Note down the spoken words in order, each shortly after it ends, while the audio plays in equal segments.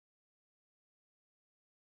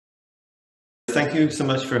Thank you so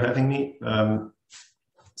much for having me.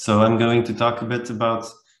 So I'm going to talk a bit about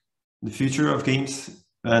the future of games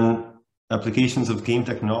and applications of game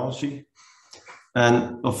technology.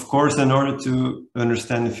 And of course, in order to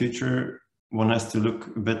understand the future, one has to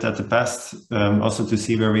look a bit at the past, also to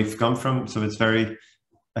see where we've come from. So it's very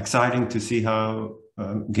exciting to see how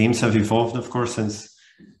games have evolved, of course, since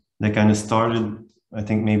they kind of started, I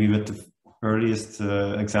think maybe with the earliest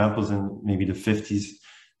examples in maybe the 50s,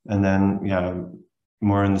 and then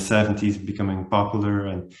more in the 70s becoming popular,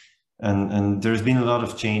 and there's been a lot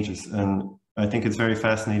of changes, and I think it's very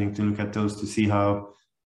fascinating to look at those to see how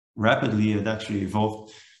rapidly it actually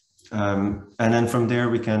evolved. And then from there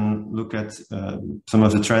we can look at some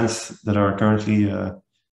of the trends that are currently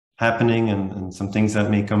happening and some things that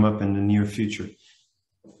may come up in the near future.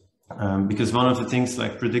 Because one of the things,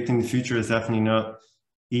 like predicting the future, is definitely not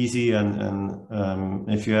easy, and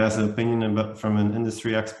if you ask an opinion about from an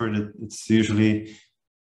industry expert, it's usually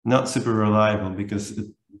not super reliable, because it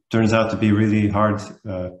turns out to be really hard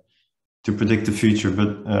to predict the future.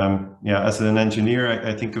 But as an engineer,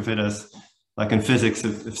 I think of it as like in physics,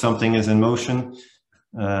 if something is in motion,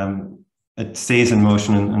 it stays in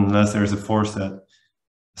motion unless there's a force that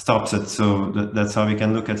stops it. So that's how we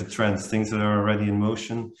can look at the trends, things that are already in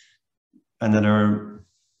motion and that are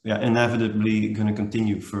inevitably going to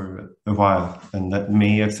continue for a while, and that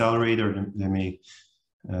may accelerate or they may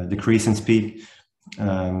decrease in speed.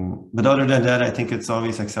 But other than that, I think it's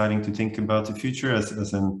always exciting to think about the future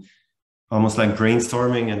as an almost like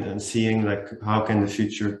brainstorming and seeing like how can the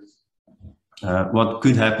future, what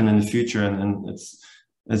could happen in the future, and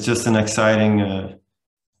it's just an exciting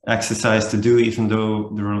exercise to do, even though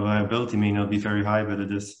the reliability may not be very high, but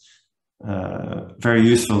it is very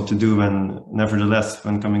useful to do, and nevertheless,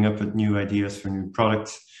 when coming up with new ideas for new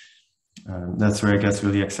products, that's where it gets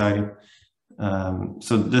really exciting.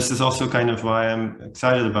 So this is also kind of why I'm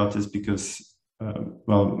excited about this, because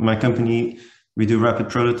well, my company, we do rapid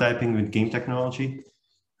prototyping with game technology.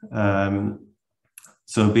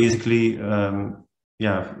 So basically,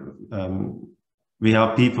 we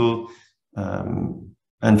help people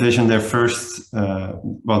envision their first,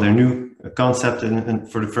 their new concept and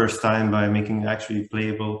for the first time by making actually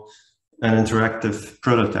playable and interactive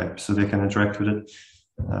prototype, so they can interact with it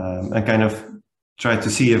and kind of try to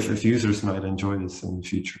see if users might enjoy this in the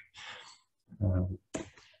future.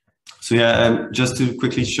 Just to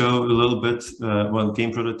quickly show a little bit what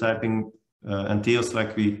game prototyping entails.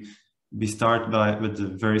 Like we start with a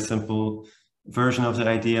very simple version of the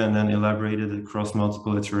idea and then elaborate it across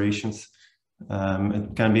multiple iterations.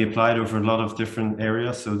 It can be applied over a lot of different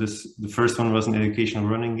areas. So the first one was an educational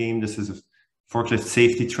running game. This is a forklift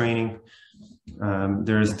safety training.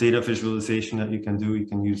 There's data visualization that you can do. You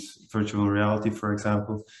can use virtual reality, for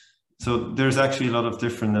example. So there's actually a lot of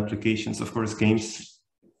different applications. Of course, games,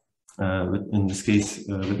 in this case,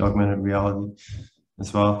 with augmented reality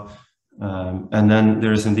as well. And then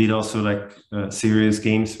there's indeed also like serious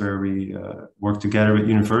games where we work together with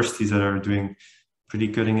universities that are doing pretty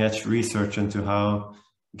cutting edge research into how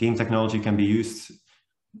game technology can be used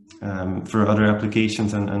for other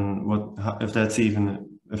applications, and if that's even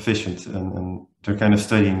efficient, and they're kind of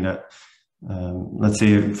studying that. Let's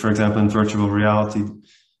say, for example, in virtual reality,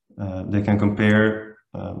 they can compare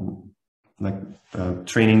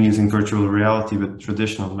training using virtual reality with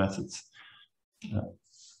traditional methods.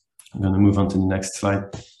 I'm going to move on to the next slide.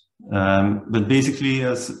 But basically,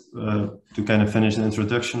 as to kind of finish the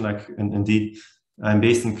introduction, indeed, I'm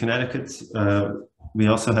based in Connecticut. We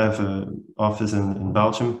also have an office in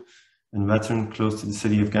Belgium, in Wetteren, close to the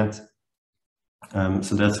city of Ghent.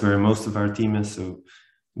 So that's where most of our team is.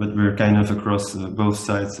 But we're kind of across both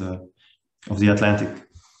sides of the Atlantic.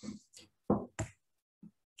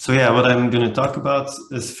 So what I'm going to talk about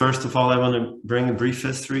is, first of all, I want to bring a brief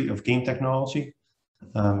history of game technology,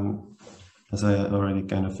 as I already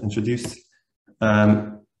kind of introduced.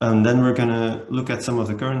 And then we're going to look at some of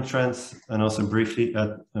the current trends and also briefly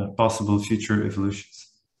at possible future evolutions.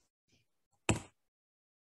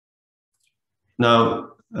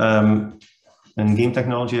 Now, in game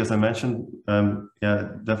technology, as I mentioned,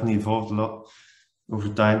 it definitely evolved a lot over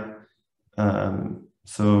time.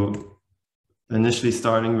 So initially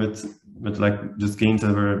starting with like just games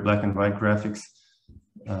that were black and white graphics,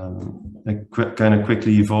 kind of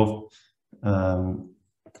quickly evolved.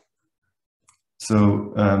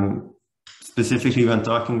 Specifically when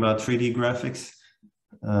talking about 3D graphics,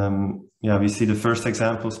 we see the first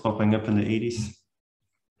examples popping up in the 80s,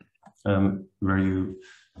 where you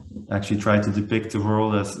actually try to depict the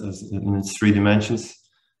world as in its 3 dimensions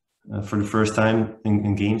for the first time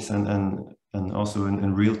in games, and also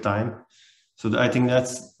in real time. So I think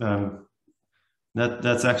that's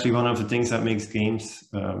that's actually one of the things that makes games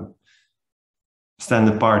stand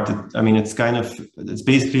apart. I mean, it's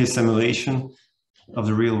basically a simulation of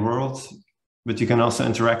the real world, but you can also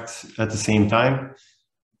interact at the same time.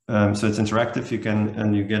 So it's interactive. You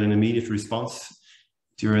get an immediate response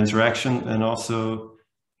to your interaction, and also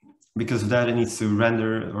because of that, it needs to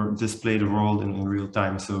render or display the world in real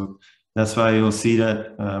time. So that's why you'll see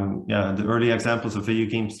that, the early examples of video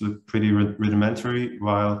games look pretty rudimentary,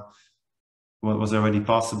 while what was already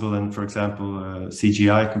possible in, for example,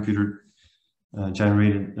 CGI, computer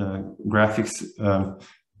generated graphics,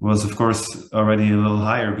 was of course already a little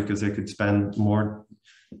higher, because they could spend more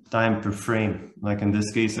time per frame. Like in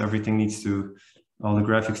this case, all the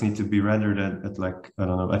graphics need to be rendered at like, I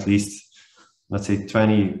don't know, at least, let's say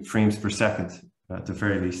 20 frames per second at the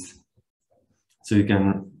very least. So you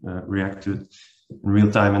can react to it in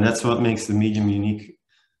real time. And that's what makes the medium unique,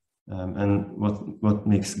 and what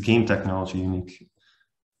makes game technology unique.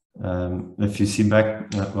 If you see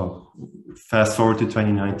back, fast forward to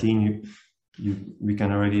 2019, we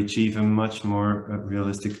can already achieve a much more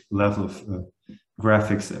realistic level of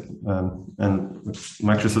graphics, and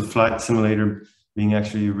Microsoft Flight Simulator being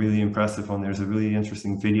actually really impressive one. There's a really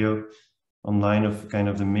interesting video online of kind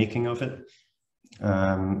of the making of it.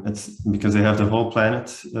 It's because they have the whole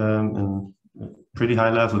planet and a pretty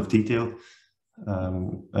high level of detail.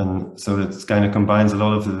 And so it kind of combines a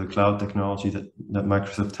lot of the cloud technology that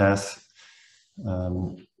Microsoft has,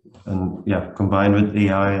 and yeah, combined with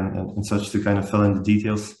AI and such, to kind of fill in the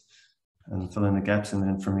details and fill in the gaps in the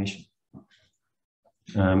information.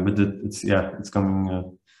 But it's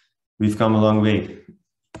coming. We've come a long way.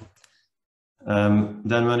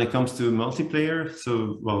 Then when it comes to multiplayer,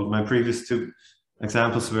 my previous two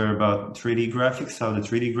examples were about 3D graphics, how the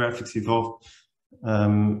 3D graphics evolved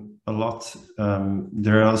a lot.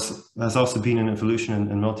 There has also been an evolution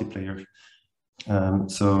in multiplayer.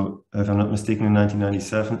 So if I'm not mistaken, in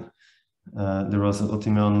 1997, there was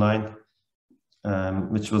Ultima Online,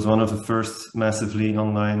 which was one of the first massively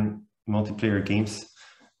online multiplayer games,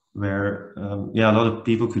 where a lot of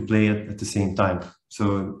people could play it at the same time.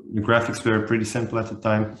 So the graphics were pretty simple at the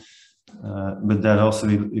time, but that also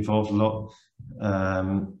evolved a lot.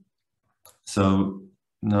 So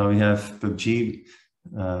now we have PUBG,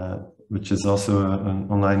 which is also an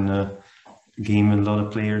online game with a lot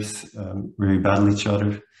of players where we battle each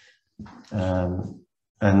other.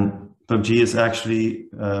 And PUBG is actually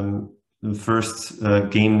the first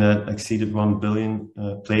game that exceeded 1 billion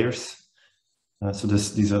players. So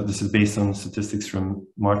this is based on statistics from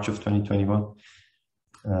March of 2021.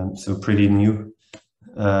 So pretty new.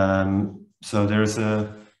 So there's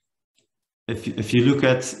if you look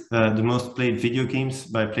at the most played video games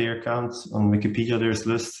by player count on Wikipedia, there's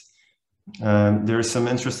lists. There are some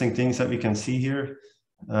interesting things that we can see here.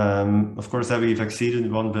 Of course, that we've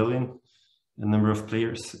exceeded 1 billion, the number of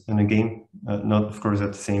players in a game, not of course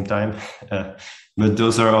at the same time, but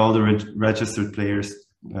those are all the registered players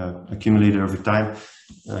accumulated over time.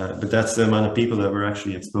 But that's the amount of people that were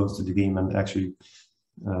actually exposed to the game and actually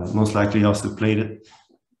most likely also played it.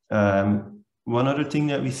 One other thing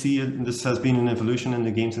that we see, and this has been an evolution in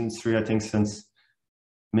the games industry, I think, since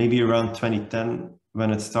maybe around 2010,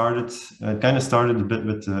 when it started. It kind of started a bit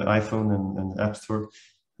with the iPhone and the App Store.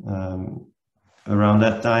 Around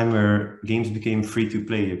that time, where games became free to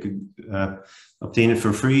play. You could obtain it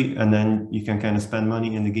for free, and then you can kind of spend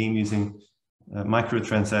money in the game using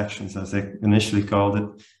microtransactions, as they initially called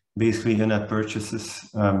it, basically in-app purchases.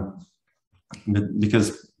 But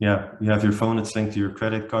because you have your phone, it's linked to your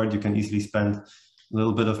credit card, you can easily spend a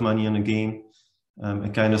little bit of money on a game.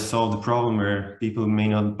 It kind of solved the problem where people may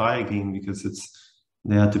not buy a game because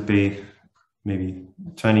they had to pay maybe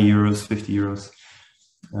 20 euros, 50 euros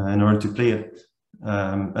in order to play it.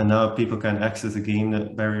 And now people can access a game.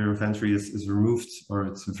 That barrier of entry is removed, or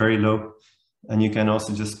it's very low. And you can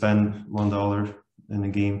also just spend $1 in a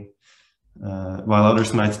game, while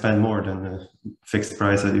others might spend more than the fixed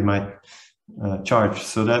price that you might charge.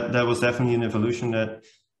 So that was definitely an evolution that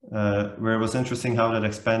where it was interesting how that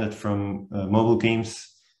expanded from mobile games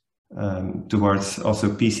towards also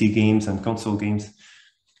PC games and console games.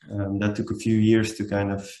 That took a few years to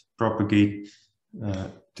kind of propagate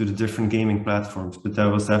to the different gaming platforms, but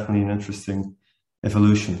that was definitely an interesting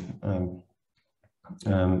evolution.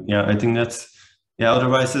 I think that's,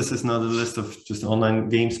 otherwise this is not a list of just online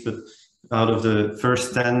games, but out of the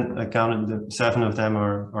first 10, I counted that 7 of them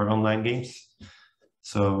are online games.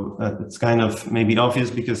 So it's kind of maybe obvious,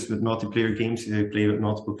 because with multiplayer games, you play with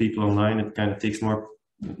multiple people online, it kind of takes more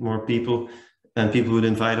people, and people would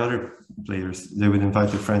invite other players. They would invite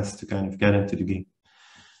their friends to kind of get into the game.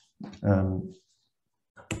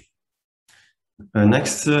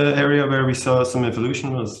 Next area where we saw some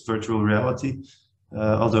evolution was virtual reality.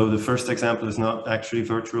 Although the first example is not actually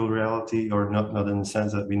virtual reality, or not in the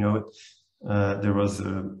sense that we know it. There was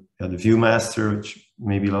the ViewMaster, which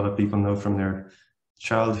maybe a lot of people know from their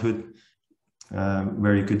childhood,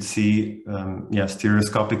 where you could see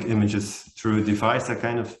stereoscopic images through a device that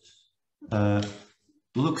kind of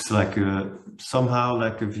looks like somehow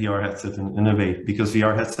like a VR headset in a way, because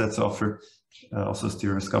VR headsets offer also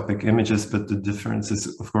stereoscopic images, but the difference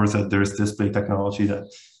is, of course, that there's display technology that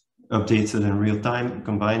updates it in real time,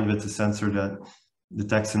 combined with the sensor that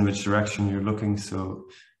detects in which direction you're looking. So,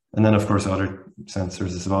 and then of course other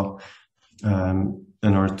sensors as well,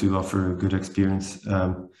 in order to offer a good experience.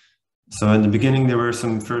 So in the beginning, there were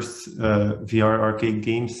some first VR arcade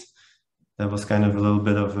games. That was kind of a little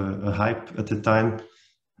bit of a hype at the time.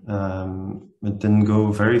 It didn't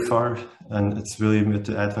go very far, and it's really with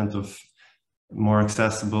the advent of more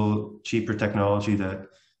accessible, cheaper technology that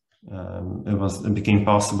it became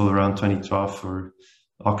possible around 2012 for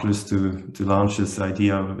Oculus to launch this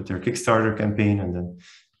idea with their Kickstarter campaign,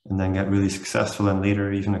 and then get really successful, and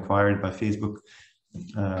later even acquired by Facebook.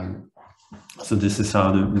 So this is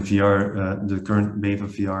how the VR, the current wave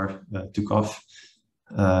of VR took off.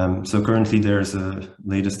 So currently there's a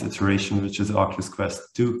latest iteration, which is Oculus Quest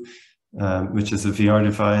 2, which is a VR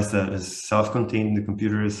device that is self-contained. The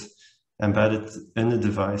computer is embedded in the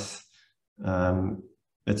device.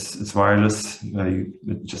 It's wireless.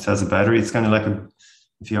 It just has a battery. It's kind of like a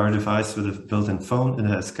VR device with a built-in phone. It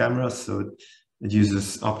has cameras, so it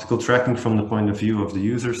uses optical tracking from the point of view of the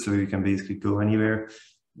user, so you can basically go anywhere.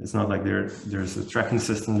 It's not like there's a tracking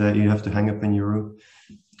system that you have to hang up in your room,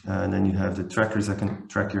 and then you have the trackers that can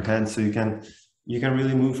track your hand, so you can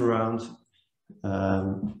really move around,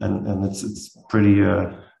 and it's pretty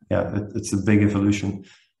it's a big evolution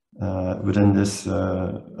within this.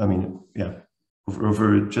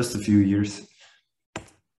 Over just a few years.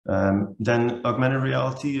 Then augmented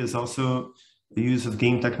reality is also the use of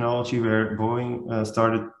game technology, where Boeing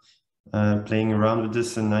started playing around with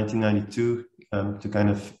this in 1992 to kind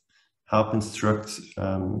of help instruct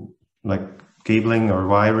like cabling or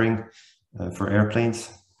wiring for airplanes.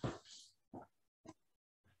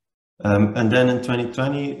 And then in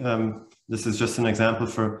 2020, this is just an example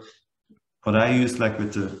for what I used, like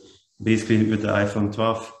basically with the iPhone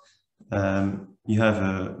 12. You have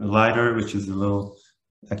a LiDAR, which is a little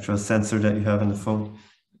extra sensor that you have in the phone,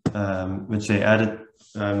 which they added.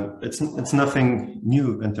 It's nothing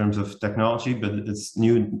new in terms of technology, but it's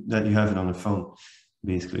new that you have it on the phone,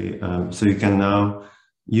 basically. So you can now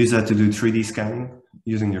use that to do 3D scanning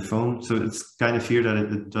using your phone. So it's kind of here that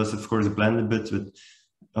it does, of course, blend a bit with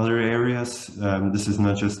other areas. This is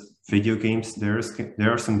not just video games. There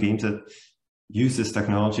are some games that use this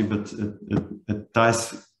technology, but it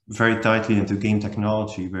ties very tightly into game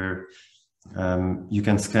technology, where you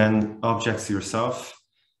can scan objects yourself.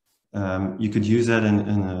 You could use that in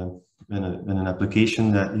an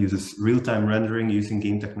application that uses real-time rendering using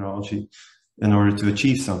game technology in order to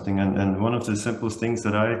achieve something. And one of the simplest things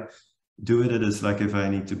that I do with it is, like, if I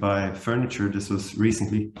need to buy furniture. This was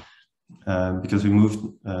recently because we moved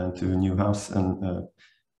to a new house, and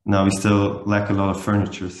now we still lack a lot of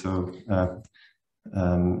furniture. So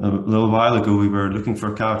a little while ago, we were looking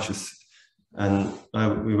for couches, and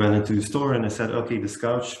we went into the store, and I said, okay, this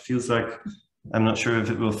couch feels like, I'm not sure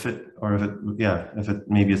if it will fit, or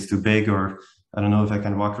maybe it's too big, or I don't know if I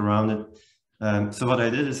can walk around it. So what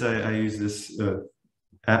I did is I used this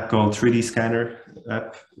app called 3D Scanner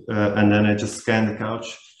app, and then I just scanned the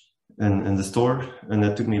couch in the store, and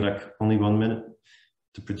that took me like only 1 minute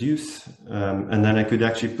to produce, and then I could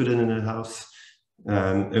actually put it in the house.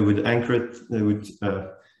 It would anchor it. It would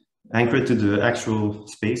anchor it to the actual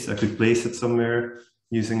space. I could place it somewhere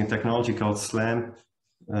using a technology called SLAM,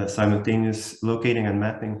 simultaneous locating and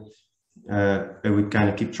mapping. It would kind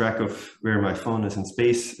of keep track of where my phone is in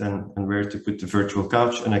space, and where to put the virtual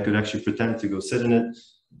couch. And I could actually pretend to go sit in it,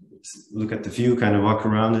 look at the view, kind of walk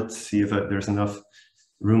around it, see if there's enough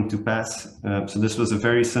room to pass. So this was a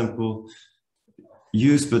very simple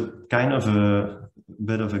use, but kind of a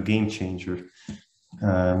bit of a game changer.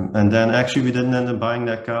 And then actually we didn't end up buying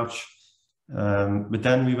that couch, but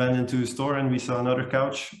then we went into a store and we saw another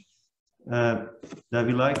couch that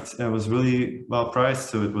we liked. It was really well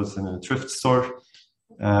priced, so it was in a thrift store,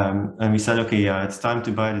 and we said, okay, yeah, it's time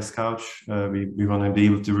to buy this couch. We want to be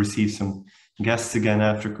able to receive some guests again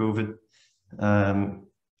after COVID,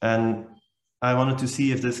 and I wanted to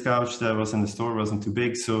see if this couch that was in the store wasn't too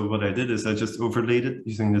big. So what I did is I just overlaid it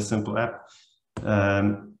using this simple app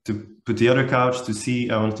to put the other couch to see.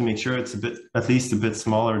 I wanted to make sure it's at least a bit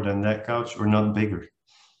smaller than that couch, or not bigger.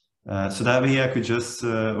 So that way I could just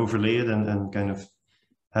overlay it and kind of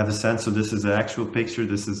have a sense. So this is the actual picture.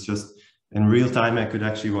 This is just in real time. I could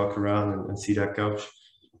actually walk around and see that couch.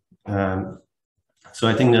 So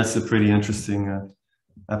I think that's a pretty interesting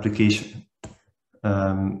application.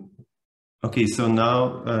 Okay, so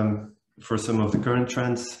now for some of the current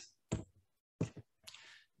trends.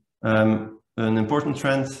 An important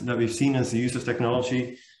trend that we've seen is the use of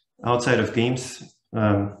technology outside of games,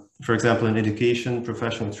 for example, in education,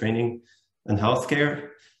 professional training, and healthcare.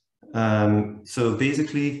 So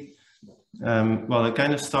basically, well, it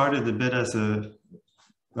kind of started a bit as a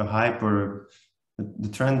hype, or the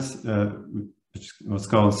trend, which was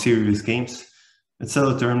called serious games. It's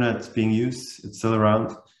still a term that's being used. It's still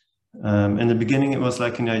around. In the beginning, it was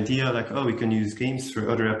like an idea, like, oh, we can use games for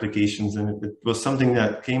other applications. And it was something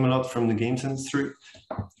that came a lot from the games industry,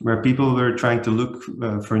 where people were trying to look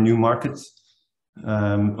for new markets.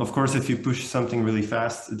 Of course, if you push something really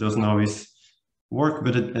fast, it doesn't always work,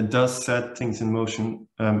 but it does set things in motion.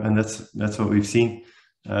 And that's what we've seen.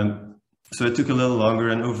 So it took a little longer,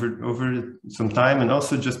 and over some time, and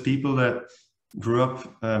also just people that grew up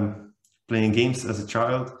playing games as a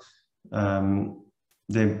child,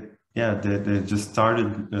 they just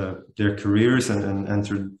started their careers and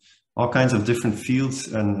entered all kinds of different fields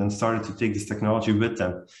and started to take this technology with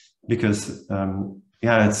them, because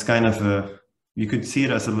it's kind of you could see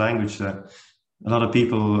it as a language that a lot of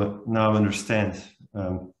people now understand,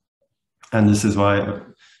 and this is why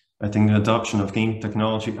I think the adoption of game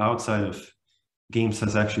technology outside of games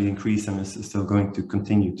has actually increased and is still going to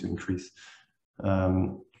continue to increase.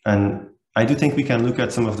 And I do think we can look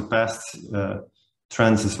at some of the past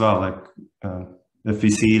trends as well. Like if we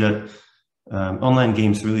see that online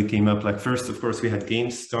games really came up, like first, of course, we had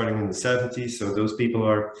games starting in the 70s. So those people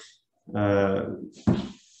are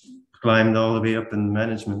climbed all the way up in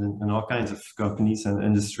management and all kinds of companies and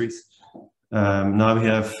industries. Now we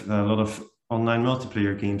have a lot of online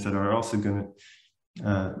multiplayer games that are also going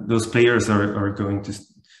to, those players are going to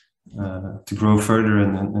grow further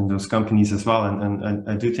in those companies as well. And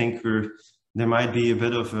I do think there might be a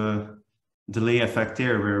bit of a delay effect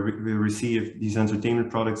there, where we receive these entertainment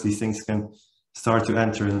products, these things can start to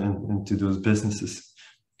enter into those businesses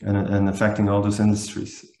and affecting all those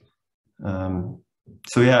industries.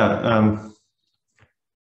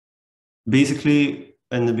 Basically,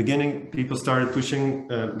 in the beginning, people started pushing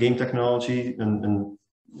game technology in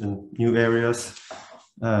new areas.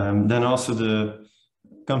 Then also the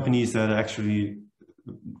companies that actually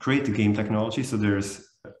create the game technology. So there's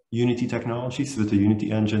Unity Technologies with the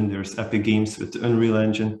Unity engine. There's Epic Games with the Unreal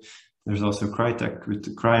Engine. There's also Crytek with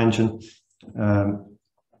the CryEngine.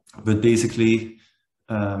 But basically,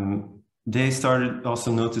 they started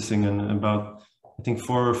also noticing, and about, I think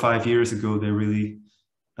 4 or 5 years ago, they really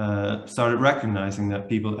started recognizing that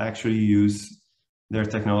people actually use their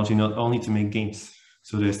technology not only to make games.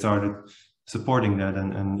 So they started supporting that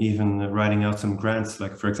and even writing out some grants.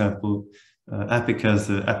 Like, for example, Epic has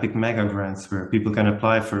the Epic Mega Grants, where people can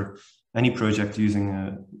apply for any project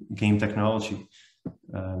using game technology.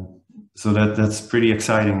 So that's pretty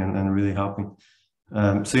exciting and really helping.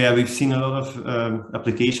 So yeah, we've seen a lot of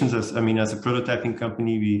applications. As a prototyping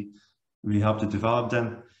company, we help to develop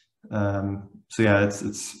them. So yeah,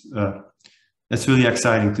 it's really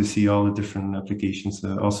exciting to see all the different applications.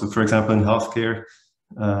 Also, for example, in healthcare,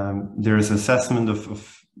 there is assessment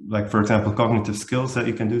of like, for example, cognitive skills that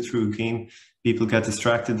you can do through a game. People get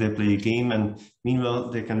distracted, they play a game, and meanwhile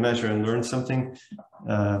they can measure and learn something.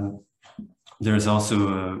 There's also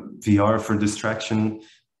VR for distraction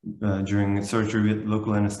during surgery with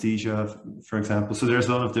local anesthesia, for example. So there's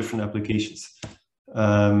a lot of different applications.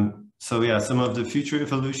 So yeah, some of the future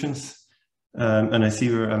evolutions, and I see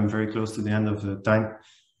where I'm very close to the end of the time.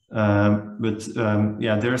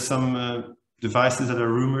 Yeah, there are some devices that are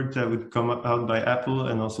rumored that would come out by Apple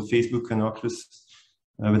and also Facebook and Oculus,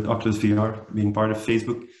 with Oculus VR being part of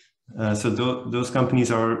Facebook. So those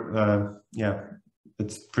companies are,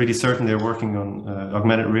 it's pretty certain they're working on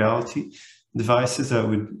augmented reality devices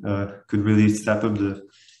that could really step up the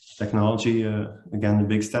technology, again, a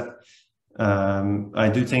big step. I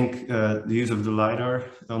do think the use of the LiDAR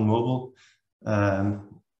on mobile,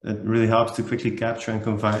 it really helps to quickly capture and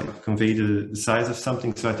convey the size of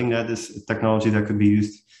something. So I think that is a technology that could be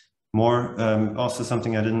used more. Also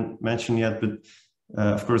something I didn't mention yet, but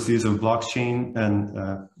of course, the use of blockchain and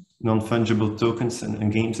non-fungible tokens in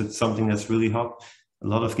games, it's something that's really hot. A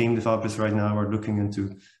lot of game developers right now are looking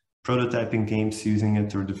into prototyping games, using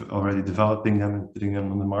it, or already developing them and putting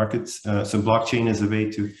them on the markets. So blockchain is a way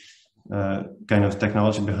to kind of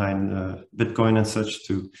technology behind Bitcoin and such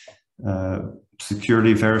to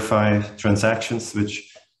securely verify transactions,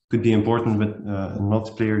 which could be important with in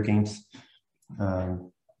multiplayer games.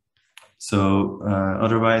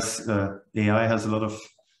 Otherwise, AI has a lot of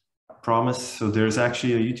promise. So there's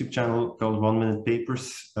actually a YouTube channel called 1 Minute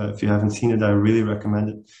Papers. If you haven't seen it, I really recommend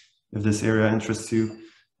it if this area interests you.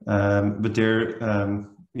 But they're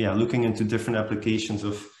looking into different applications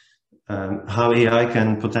of how AI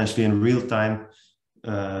can potentially in real time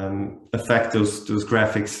affect those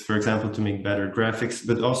graphics, for example, to make better graphics,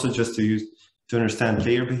 but also just to understand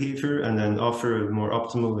player behavior and then offer a more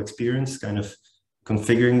optimal experience, kind of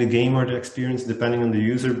configuring the game or the experience depending on the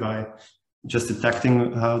user by just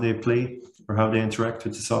detecting how they play or how they interact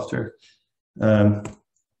with the software.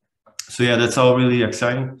 So yeah, that's all really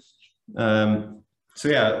exciting.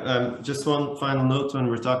 Just one final note when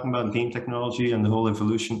we're talking about game technology and the whole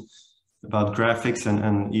evolution about graphics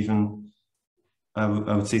and even I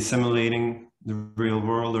would say simulating the real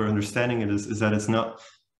world or understanding it is that it's not,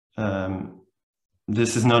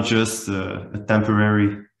 this is not just a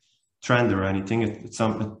temporary trend or anything.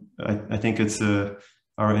 I think it's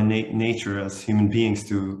our innate nature as human beings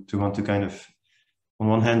to want to kind of, on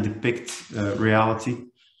one hand, depict reality,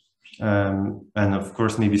 and of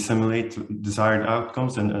course maybe simulate desired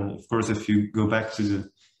outcomes. And of course, if you go back to the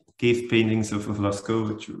cave paintings of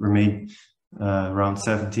Lascaux, which were made around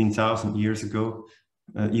 17,000 years ago,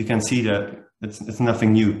 you can see that it's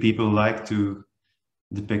nothing new. People like to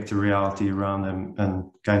depict the reality around them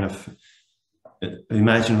and kind of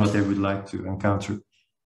imagine what they would like to encounter.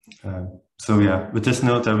 So yeah, with this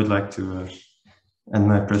note, I would like to end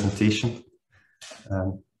my presentation.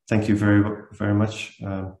 Thank you very much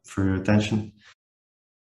for your attention.